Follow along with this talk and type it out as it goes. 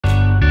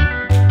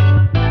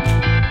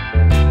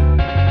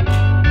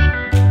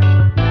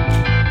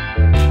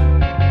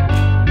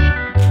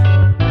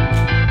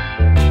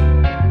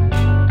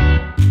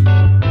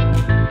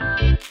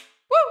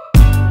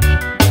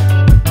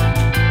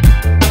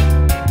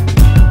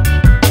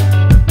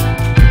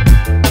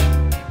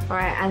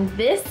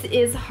this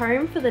is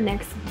home for the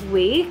next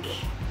week.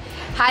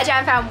 Hi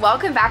Jam fam,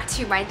 welcome back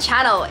to my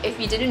channel. If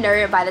you didn't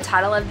know by the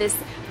title of this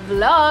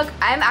vlog,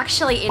 I'm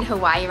actually in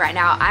Hawaii right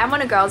now. I'm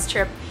on a girls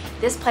trip.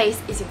 This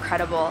place is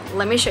incredible.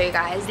 Let me show you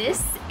guys.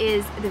 This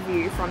is the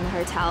view from the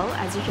hotel.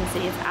 As you can see,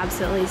 it's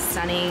absolutely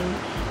stunning.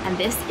 And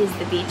this is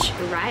the beach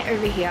right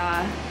over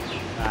here.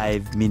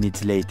 5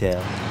 minutes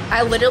later.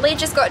 I literally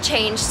just got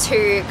changed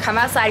to come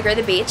outside, go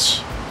to the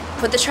beach,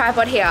 put the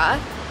tripod here.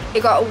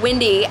 It got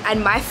windy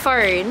and my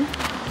phone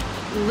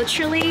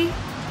literally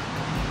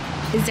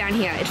is down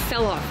here. It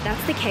fell off.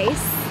 That's the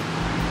case.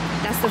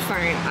 That's the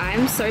phone.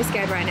 I'm so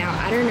scared right now.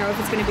 I don't know if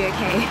it's gonna be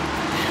okay.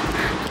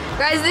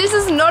 Guys, this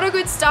is not a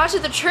good start to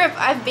the trip.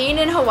 I've been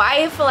in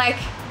Hawaii for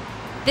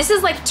this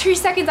is like 2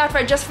 seconds after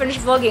I just finished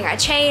vlogging. I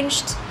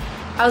changed.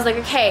 I was like,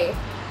 okay,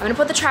 I'm gonna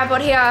put the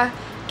tripod here,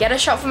 get a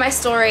shot for my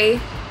story.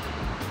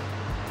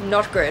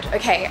 Not good.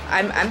 Okay,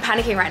 I'm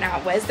panicking right now.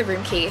 Where's the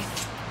room key?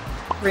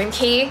 Room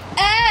key?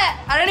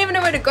 I don't even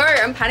know where to go.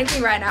 I'm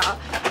panicking right now.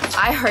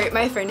 I hope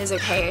my phone is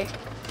okay.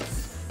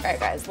 Alright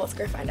guys, let's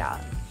go find out.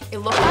 It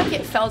looked like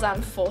it fell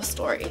down 4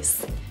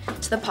 stories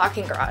to the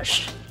parking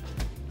garage.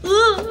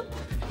 Ugh.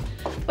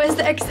 Where's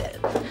the exit?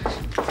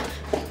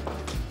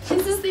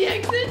 Is this the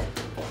exit?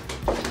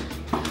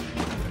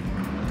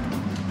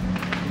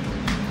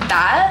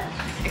 That?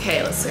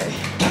 Okay, let's go.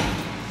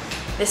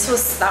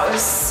 That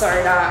was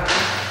so dumb.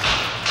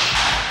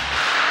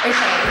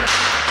 Okay.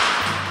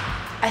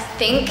 I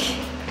think.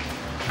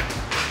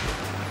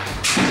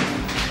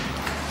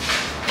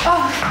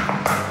 Oh.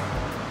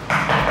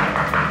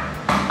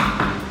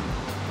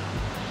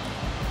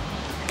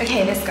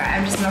 Okay, this guy,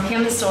 I'm just knocking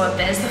on the door.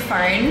 There's the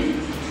phone.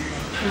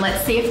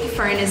 Let's see if the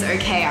phone is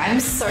okay. I'm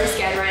so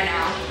scared right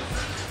now.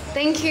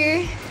 Thank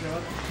you.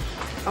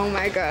 Oh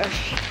my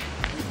gosh.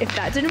 If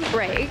that didn't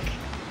break.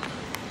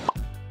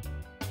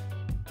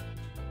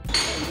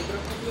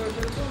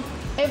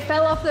 It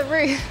fell off the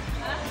roof.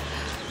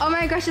 Oh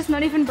my gosh, it's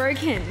not even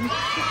broken.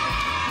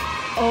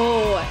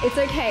 Oh, it's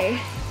okay.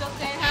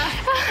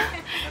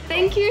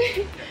 Thank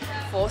you.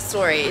 4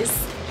 stories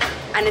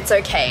and it's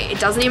okay. It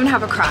doesn't even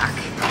have a crack.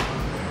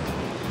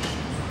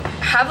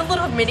 Have a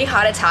little mini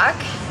heart attack.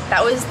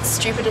 That was the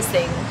stupidest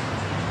thing.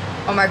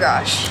 Oh my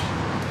gosh.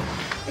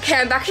 Okay,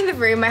 I'm back in the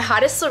room. My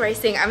heart is still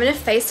racing. I'm gonna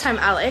FaceTime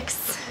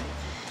Alex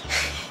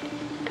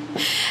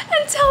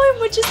and tell him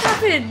what just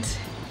happened.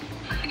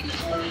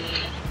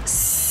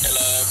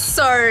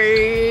 So,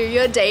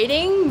 you're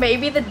dating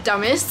maybe the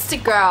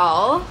dumbest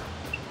girl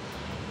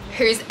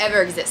who's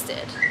ever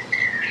existed.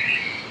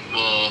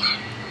 Well,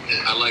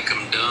 I like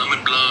them dumb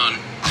and blonde.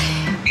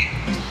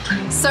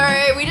 So,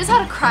 we just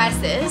had a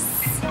crisis.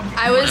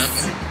 I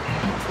was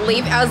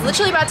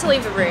literally about to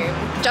leave the room,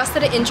 just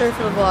did an intro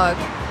for the vlog.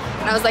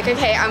 And I was like,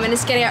 okay, I'm gonna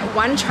just get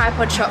one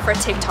tripod shot for a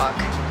TikTok.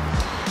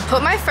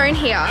 Put my phone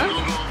here.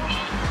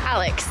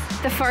 Alex,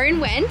 the phone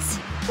went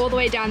all the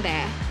way down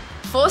there.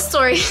 4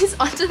 stories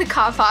onto the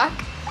car park.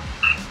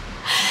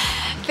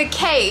 The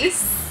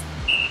case,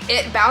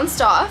 it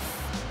bounced off,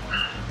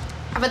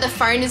 but the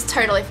phone is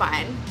totally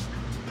fine.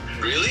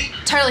 Really?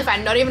 Totally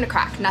fine, not even a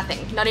crack,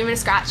 nothing. Not even a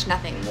scratch,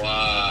 nothing.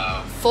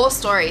 Wow. 4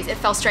 stories, it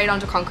fell straight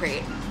onto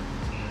concrete.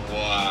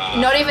 Wow.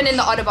 Not even in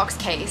the OtterBox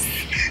case.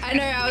 I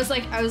know, I was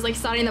like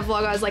starting the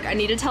vlog, I was like, I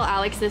need to tell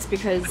Alex this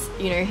because,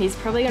 you know, he's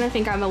probably gonna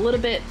think I'm a little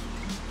bit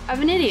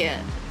of an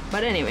idiot.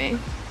 But anyway.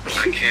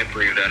 I can't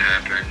believe that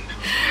happened.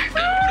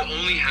 That would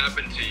only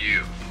happen to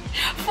you.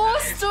 4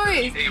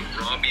 stories. A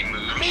Robbi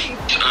move.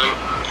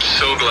 I'm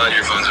so glad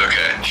your phone's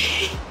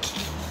okay.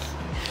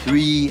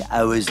 3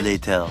 hours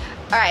later.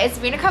 Alright, it's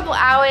been a couple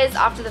hours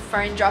after the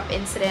phone drop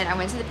incident. I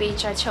went to the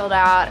beach, I chilled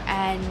out,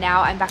 and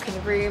now I'm back in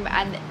the room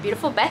and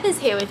beautiful Beth is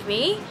here with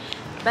me.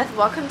 Beth,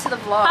 welcome to the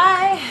vlog.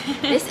 Hi.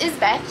 This is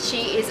Beth.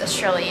 She is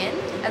Australian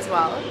as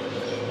well.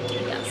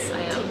 Yes,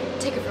 I am.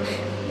 Take it from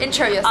here.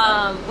 Intro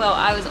yourself. Well,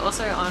 I was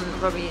also on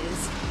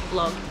Robbi's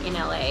vlog in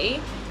LA,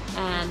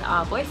 and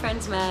our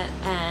boyfriends met,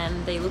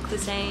 and they look the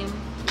same.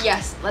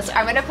 Yes,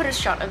 I'm gonna put a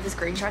shot of the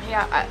screenshot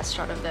here.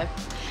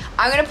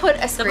 I'm gonna put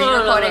a screen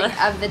recording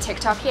of the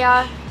TikTok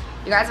here.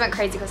 You guys went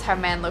crazy because her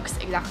man looks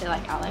exactly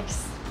like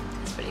Alex.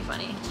 It's pretty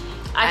funny.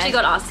 I actually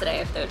got asked today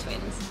if they were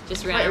twins.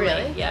 Just randomly.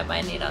 Wait, really? Yeah, by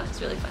Anita.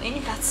 It's really funny.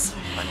 That's so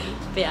funny.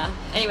 But yeah.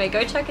 Anyway,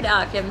 go check it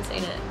out if you haven't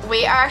seen it.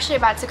 We are actually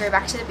about to go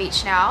back to the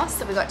beach now.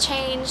 So we got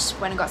changed,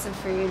 went and got some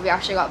food. We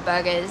actually got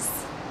burgers.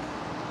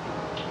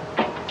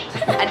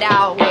 And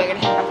now we're gonna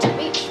head back to the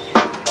beach.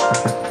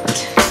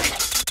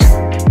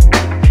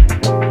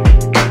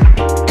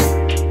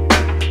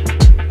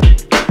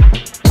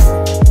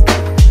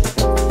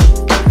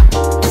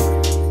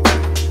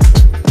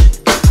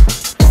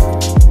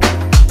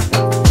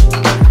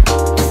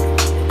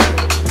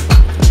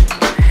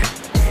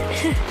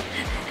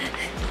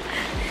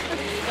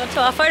 To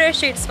our photo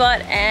shoot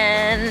spot,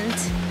 and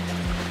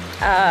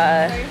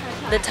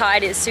the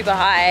tide is super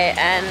high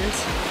and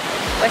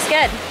we're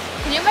scared.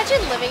 Can you imagine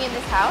living in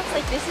this house?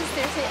 Like, this is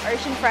seriously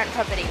oceanfront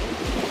property.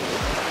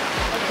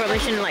 Probably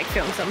shouldn't like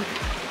film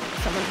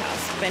someone's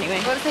house, but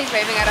anyway. What if he's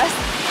waving at us?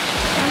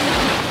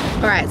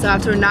 Alright, so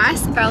after a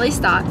nice early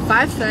start,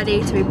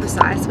 5:30 to be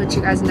precise, which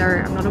you guys know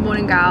I'm not a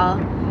morning gal.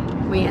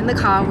 We're in the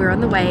car, we're on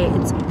the way.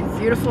 It's a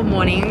beautiful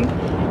morning.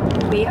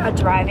 We are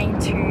driving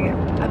to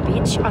a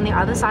beach on the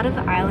other side of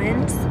the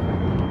island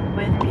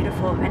with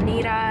beautiful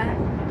Anita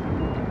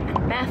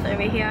and Beth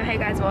over here. Hey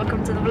guys,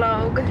 welcome to the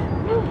vlog.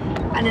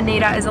 And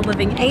Anita is a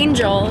living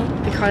angel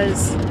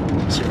because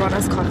she brought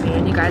us coffee,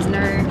 and you guys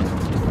know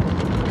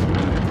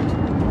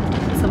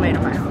it's the way to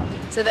my heart.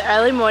 So the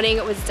early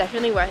morning was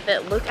definitely worth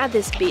it. Look at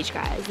this beach,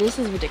 guys. This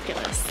is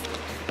ridiculous.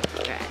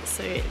 Alright,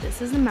 so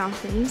this is the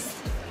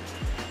mountains.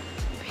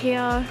 Up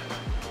here,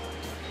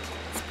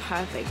 it's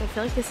perfect. I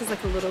feel like this is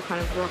like a little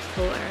kind of rock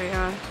pool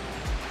area.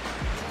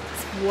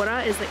 This water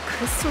is like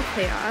crystal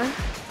clear.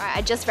 Alright,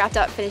 I just wrapped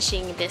up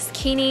finishing this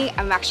bikini.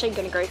 I'm actually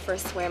gonna go for a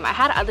swim. I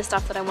had other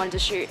stuff that I wanted to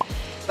shoot,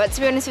 but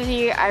to be honest with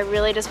you, I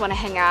really just want to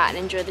hang out and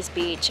enjoy this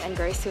beach and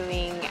go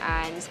swimming.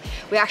 And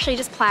we actually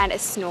just planned a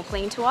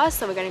snorkeling tour,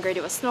 so we're going to go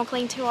do a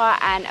snorkeling tour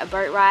and a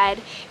boat ride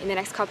in the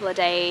next couple of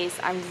days.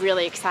 I'm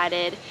really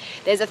excited.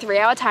 There's a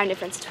 3-hour time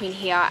difference between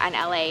here and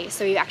LA,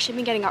 so we've actually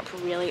been getting up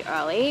really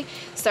early.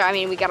 So I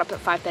mean, we got up at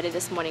 5:30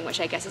 this morning,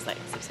 which I guess is like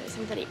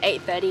 6:30,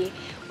 8:30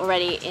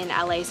 already in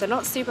LA, so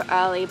not super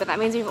early, but that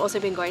means we've also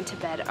been going to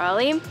bed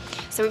early.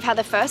 So we've had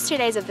the first 2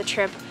 days of the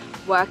trip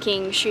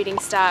working, shooting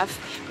stuff.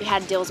 We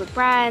had deals with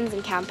brands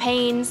and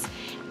campaigns,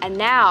 and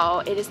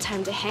now it is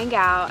time to hang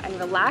out and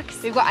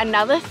relax. We've got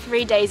another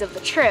 3 days of the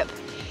trip,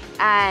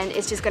 and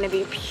it's just gonna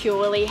be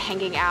purely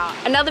hanging out.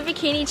 Another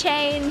bikini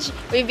change.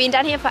 We've been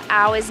down here for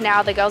hours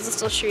now. The girls are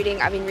still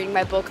shooting. I've been reading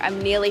my book. I'm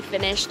nearly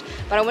finished,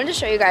 but I wanted to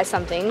show you guys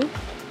something.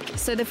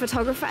 So the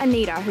photographer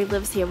Anita, who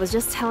lives here, was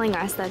just telling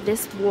us that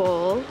this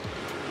wall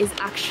is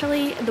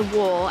actually the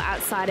wall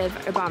outside of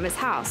Obama's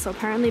house. So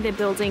apparently they're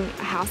building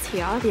a house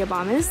here, the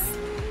Obamas,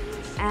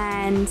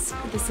 and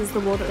this is the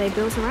wall that they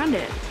built around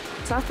it.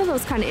 So I thought that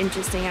was kind of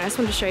interesting, and I just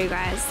wanted to show you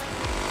guys.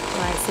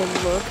 Right, so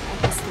look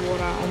at this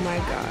water, oh my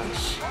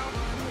gosh.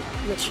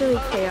 Literally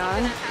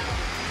clear.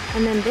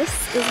 And then this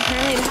is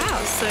apparently the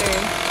house, so I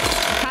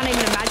can't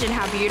even imagine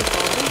how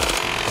beautiful it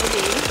will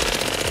be.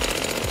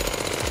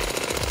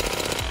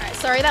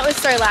 Sorry that was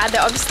so loud.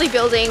 They're obviously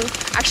building.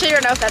 Actually, I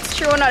don't know if that's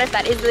true or not, if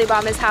that is the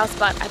Obama's house,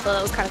 but I thought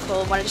that was kind of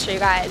cool. Wanted to show you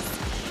guys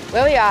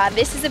where we are.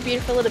 This is a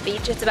beautiful little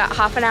beach. It's about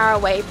half an hour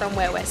away from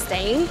where we're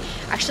staying.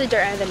 I actually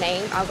don't know the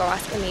name. I'll go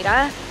ask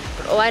Anita.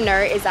 But all I know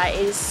is that it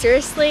is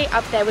seriously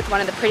up there with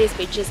one of the prettiest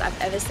beaches I've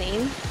ever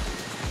seen.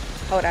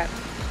 Hold up.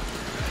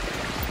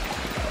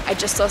 I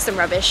just saw some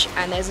rubbish,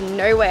 and there's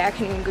no way I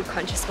can in good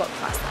conscience walk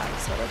past that.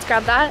 So let's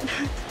grab that.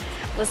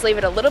 Let's leave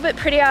it a little bit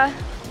prettier.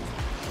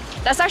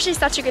 That's actually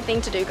such a good thing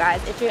to do,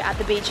 guys. If you're at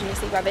the beach and you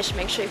see rubbish,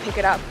 make sure you pick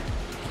it up.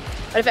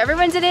 But if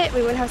everyone did it,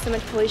 we wouldn't have so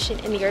much pollution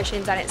in the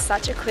oceans, and it's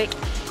such a quick,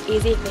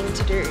 easy thing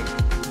to do.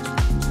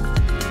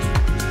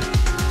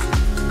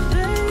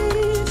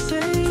 They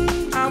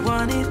say I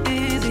want it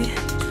easy.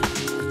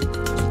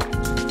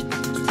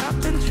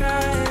 I've been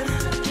trying.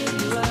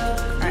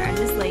 Alright, I'm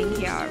just laying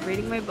here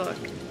reading my book,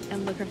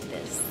 and look at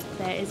this.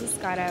 There is a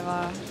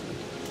skydiver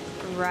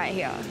right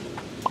here.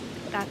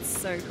 That's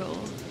so cool.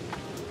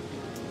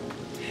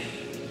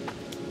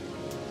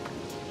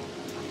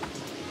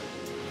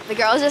 The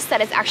girls just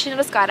said it's actually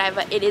not a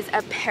skydiver, it is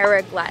a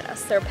paraglider.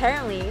 So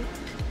apparently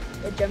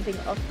they're jumping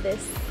off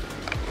this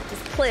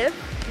cliff,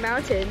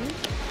 mountain,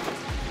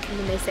 and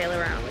then they sail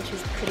around, which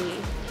is pretty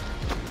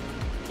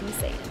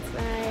insane. It's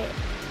right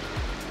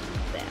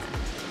there.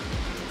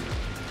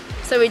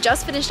 So we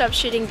just finished up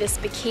shooting this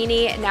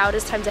bikini. Now it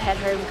is time to head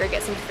home, go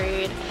get some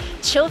food,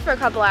 chill for a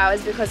couple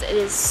hours because it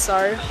is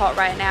so hot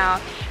right now.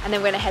 And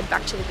then we're gonna head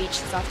back to the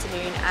beach this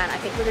afternoon, and I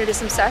think we're gonna do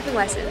some surfing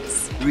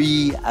lessons.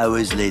 3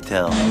 hours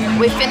later.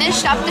 We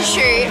finished up the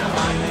shoot,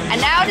 and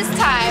now it is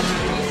time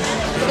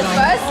for the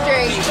first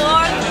drink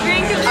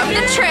of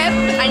the trip.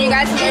 And you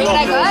guys know what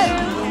I got?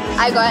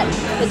 I got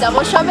the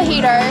double shot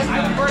mojito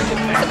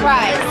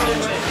surprise.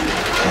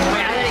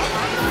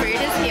 Food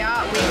is here.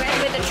 We went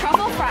with the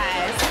truffle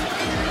fries,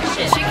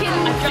 chicken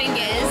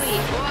fingers.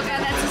 Oh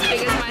god, that's as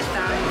big as my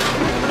thumb.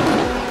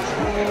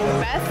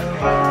 Beth,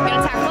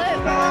 gonna tackle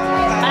it?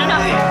 I don't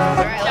know.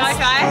 Alright, Shall I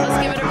try? let's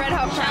give it a red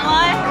hot crack. Shall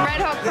I? A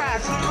red hot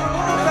crack.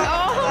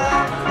 Oh!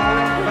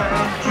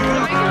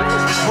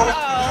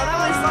 That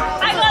was...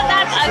 I got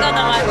that That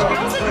much.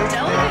 was a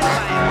delicate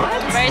bite. What?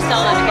 Very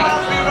solid,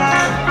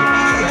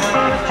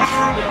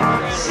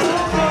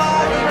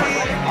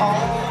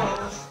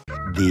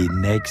 The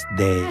next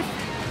day.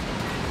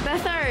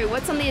 Betho,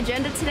 what's on the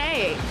agenda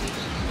today?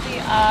 We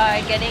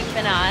are getting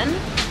banana,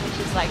 which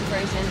is like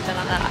frozen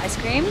banana ice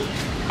cream,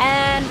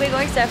 and we're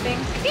going surfing.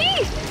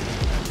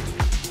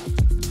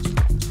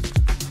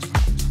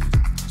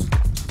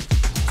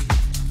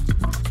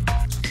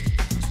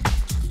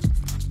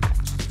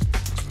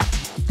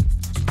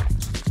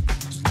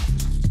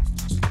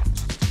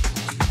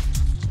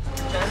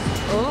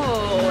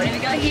 Oh, what do we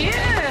got here?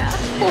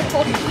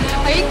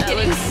 Are you kidding? That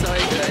looks so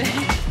good.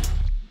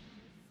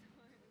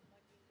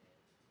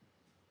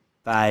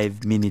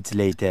 5 minutes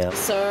later.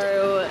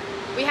 So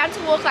we had to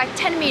walk like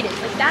 10 meters.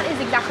 Like that is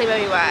exactly where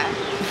we were.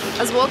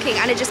 I was walking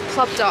and it just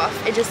plopped off.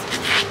 It just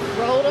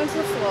rolled onto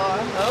the floor.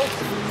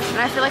 And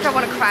I feel like I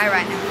want to cry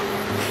right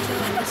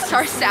now. It's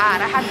so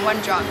sad. I had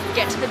one job.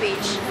 Get to the beach,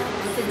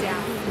 sit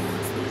down,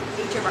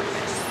 eat your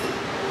breakfast.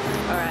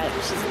 Alright,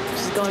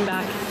 she's going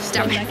back. She's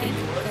going back in.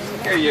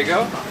 Here you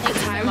go. The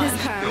time has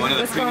come. Going to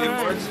the What's going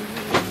premium on? boards.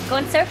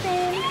 Going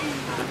surfing.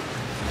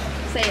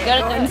 Say it. Go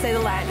to Go the- and say the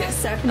line.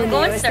 Surfing in the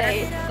Going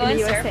USA. going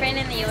surfing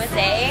in the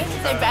USA.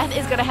 So Beth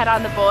is gonna head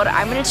on the board.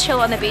 I'm gonna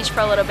chill on the beach for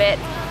a little bit.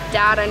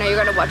 Dad, I know you're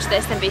gonna watch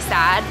this and be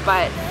sad,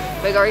 but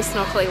we're going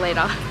snorkeling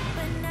later.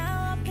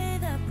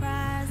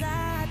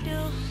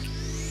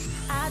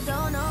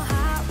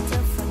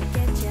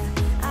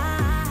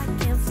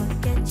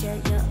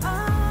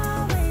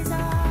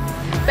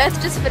 Beth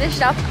just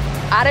finished up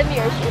out in the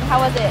ocean. How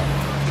was it?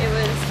 It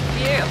was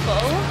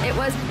beautiful. It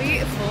was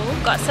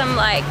beautiful. Got some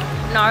like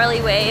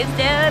gnarly waves,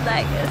 dude.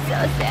 Like it's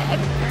so sick.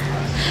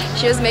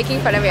 She was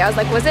making fun of me. I was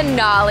like, was it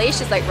gnarly?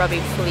 She's like,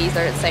 Robbi, please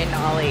don't say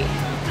gnarly.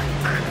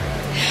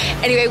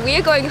 Anyway, we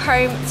are going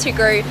home to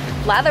go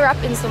lather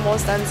up in some more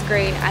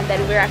sunscreen and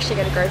then we're actually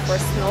going to go for a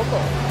snorkel.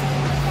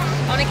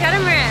 On a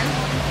catamaran.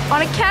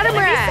 On a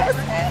catamaran!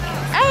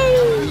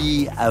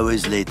 Hey! 3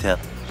 hours later.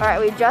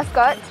 Alright, we just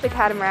got to the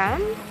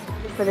catamaran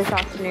for this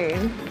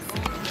afternoon.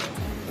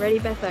 Ready,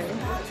 Betho?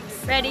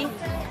 Ready?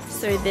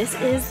 So this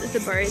is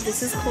the boat.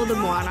 This is called the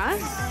Moana.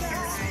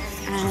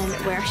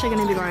 And we're actually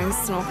going to be going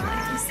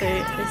snorkeling. So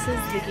this is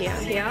the gear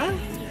here.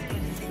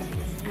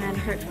 And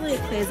hopefully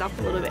it clears up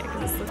a little bit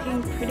because it's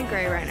looking pretty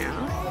grey right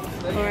now.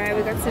 Alright,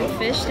 we got some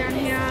fish down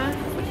here.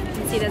 You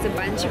can see there's a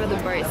bunch of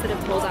other boats that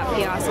have pulled up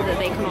here so that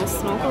they can all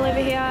snorkel over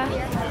here.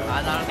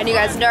 And you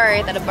guys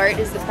know that a boat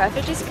is the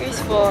perfect excuse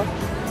for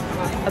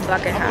a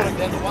bucket hat.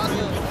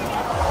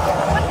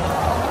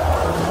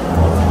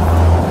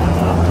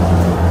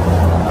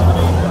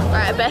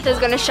 Alright, Beth is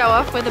going to show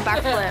off with a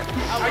backflip.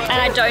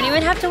 And I don't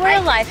even have to wear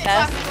a life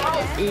vest.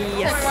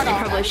 Yes, you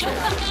probably should.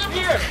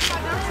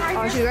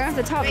 Oh, she's going off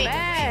the top.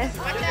 Beth!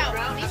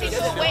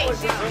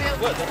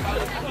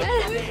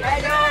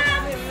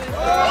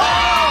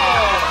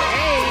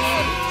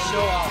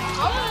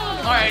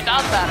 Alright,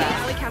 that's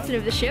better. The captain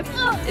of the ship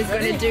is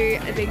going to do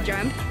a big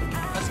jump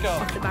Let's go.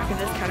 off the back of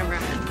this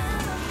catamaran.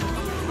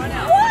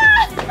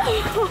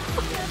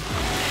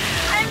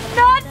 I'm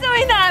not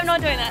doing that. I'm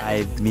not doing that.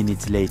 5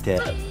 minutes later.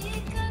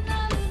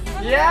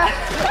 Yeah!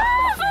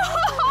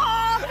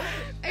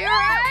 Are you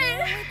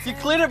alright? You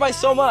cleared it by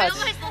so much.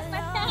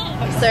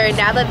 So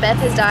now that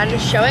Beth is done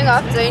showing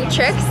off, doing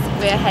tricks,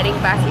 we're heading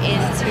back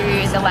into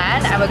the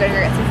land and we're going to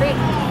go get some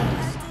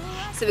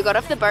food. So we got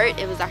off the boat.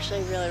 It was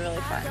actually really,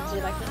 really fun. Did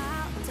you like it?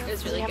 It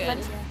was really good.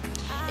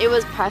 It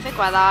was perfect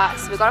weather.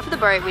 So we got off the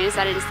boat. We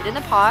decided to sit in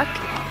the park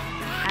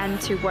and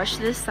to watch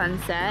the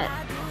sunset.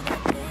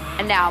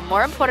 And now,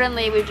 more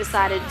importantly, we've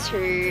decided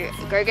to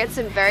go get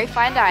some very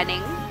fine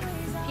dining.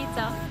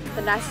 Pizza.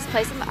 The nicest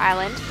place on the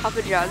island,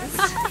 Papa John's.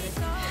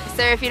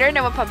 So if you don't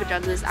know what Papa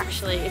John's is,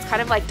 actually, it's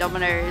kind of like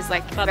Domino's,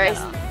 like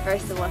very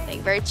similar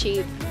thing. Very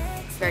cheap,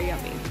 very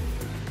yummy.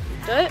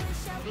 Do it?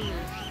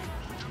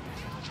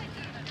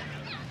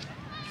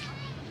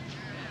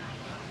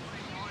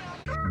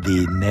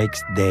 The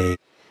next day.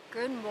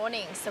 Good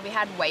morning. So we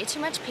had way too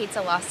much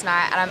pizza last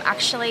night and I'm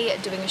actually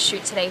doing a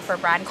shoot today for a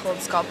brand called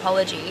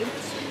Sculptology.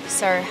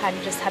 So I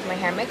just had my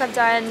hair and makeup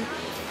done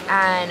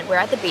and we're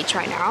at the beach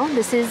right now.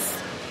 This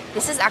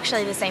is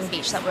actually the same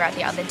beach that we were at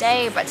the other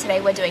day, but today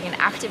we're doing an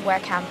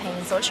activewear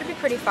campaign, so it should be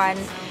pretty fun.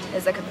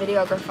 There's like a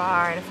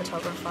videographer and a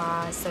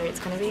photographer, so it's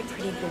going to be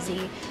pretty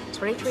busy.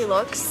 23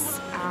 looks,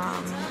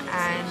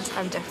 and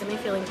I'm definitely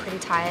feeling pretty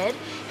tired.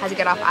 Had to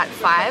get up at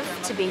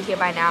 5 to be here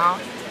by now,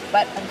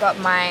 but I've got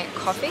my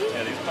coffee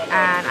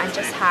and I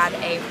just had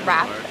a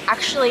wrap.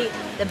 Actually,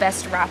 the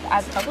best wrap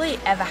I've probably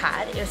ever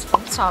had. It was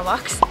from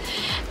Starbucks,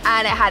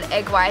 and it had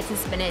egg whites and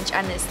spinach,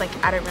 and it's like,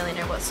 I don't really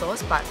know what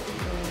sauce, but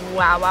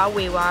wow,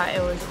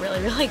 it was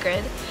really, really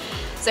good.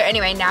 So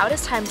anyway, now it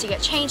is time to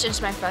get changed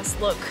into my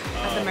first look.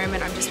 At the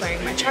moment, I'm just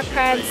wearing my track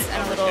pants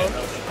and a little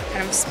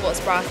kind of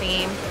sports bra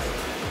thingy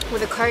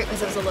with a coat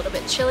because it was a little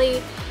bit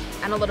chilly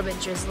and a little bit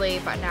drizzly,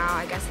 but now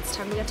I guess it's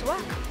time to get to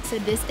work. So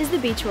this is the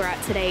beach we're at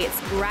today.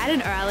 It's bright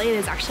and early.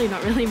 There's actually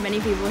not really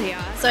many people here.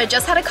 So I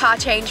just had a car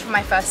change for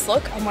my first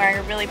look. I'm wearing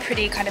a really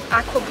pretty kind of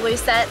aqua blue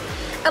set.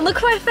 And look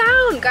who I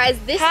found, guys.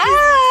 This is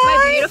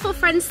my beautiful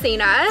friend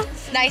Sina.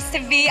 Nice to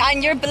be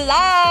on your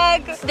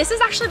blog. This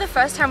is actually the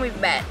first time we've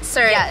met.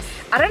 So Yes.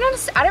 I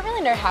don't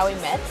really know how we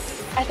met.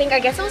 I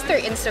guess it was through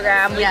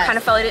Instagram. We Yes. kind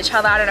of followed each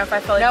other. I don't know if I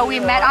followed you. No, we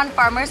met on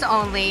Farmers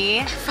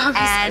Only, Farmers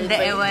and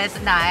Only. it was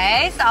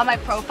nice. On my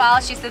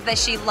profile, she said that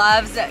she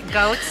loves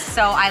goats,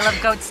 so I love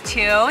goats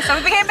too. So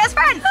we became best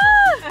friends.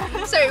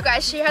 So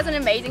guys, she has an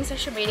amazing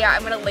social media.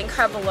 I'm gonna link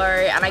her below.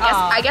 And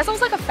I guess I was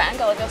like a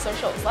fangirl of your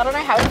socials. I don't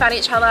know how we found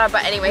each other,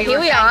 but anyway, here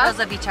we are.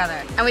 We of each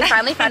other. And we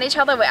finally found each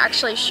other. We're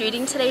actually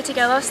shooting today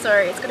together, so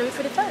it's gonna be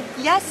pretty fun.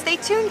 Yes, stay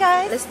tuned,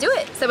 guys. Let's do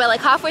it. So we're like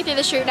halfway through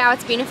the shoot now.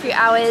 It's been a few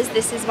hours.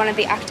 This is one of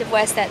the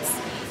activewear sets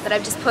that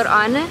I've just put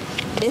on.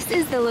 This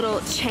is the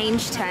little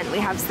change tent we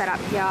have set up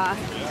here.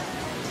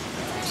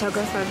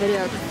 Photographer,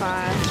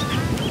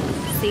 videographer.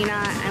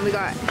 Christina, and we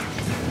got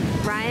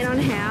Ryan on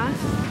here,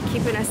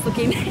 keeping us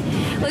looking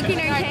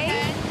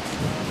okay.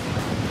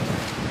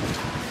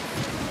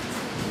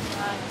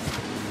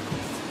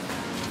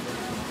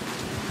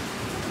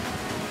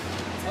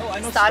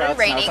 It started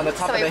raining, so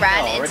we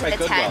ran into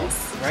the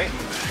tents. Right?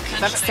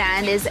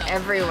 Sand is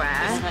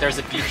everywhere. There's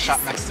a beach shop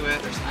next to it.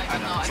 I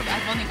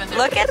know.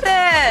 Look at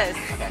this.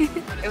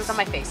 It was on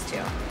my face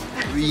too.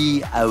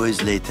 3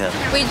 hours later.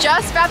 We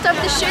just wrapped up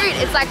the shoot.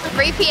 It's like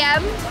 3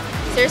 p.m.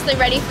 Seriously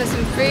ready for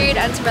some food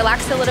and to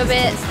relax a little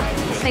bit.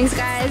 Thanks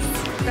guys,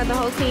 got the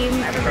whole team,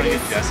 everybody's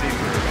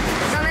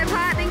on their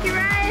part. Thank you,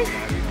 Ryan.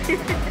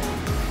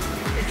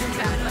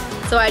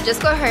 So I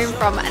just got home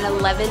from an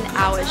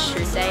 11-hour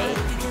shoot day.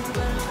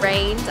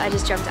 Rained, I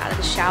just jumped out of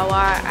the shower.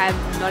 I'm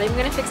not even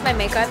gonna fix my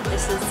makeup.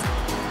 This is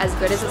as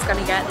good as it's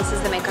gonna get. This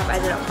is the makeup I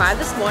did at 5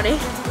 this morning.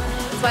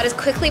 So I just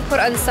quickly put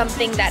on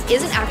something that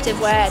isn't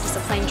activewear, just a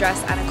plain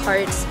dress and a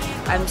coat.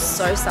 I'm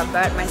so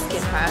sunburnt, my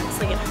skin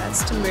hurts, like it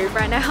hurts to move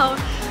right now.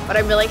 But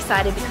I'm really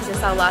excited because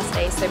it's our last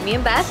day. So me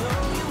and Beth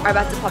are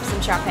about to pop some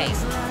champagne.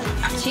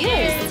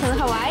 Cheers to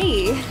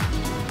Hawaii.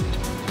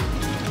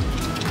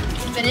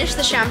 Finished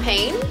the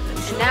champagne,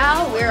 and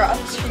now we're off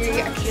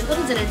to a cute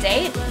little dinner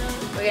date.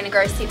 We're gonna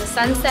go see the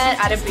sunset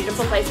at a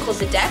beautiful place called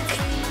The Deck.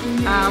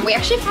 We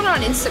actually found it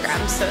on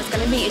Instagram, so it's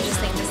gonna be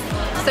interesting to see.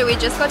 So we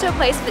just got to a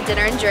place for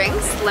dinner and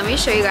drinks. Let me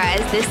show you guys.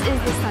 This is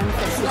the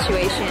sunset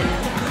situation.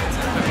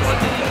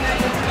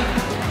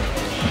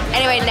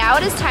 Anyway, now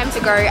it is time to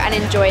go and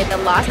enjoy the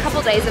last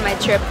couple days of my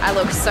trip. I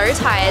look so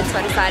tired, so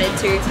I decided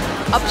to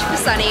opt for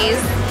sunnies.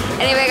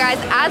 Anyway guys,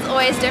 as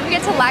always, don't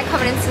forget to like,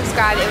 comment and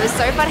subscribe. It was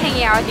so fun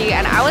hanging out with you,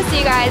 and I will see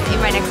you guys in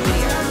my next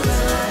video.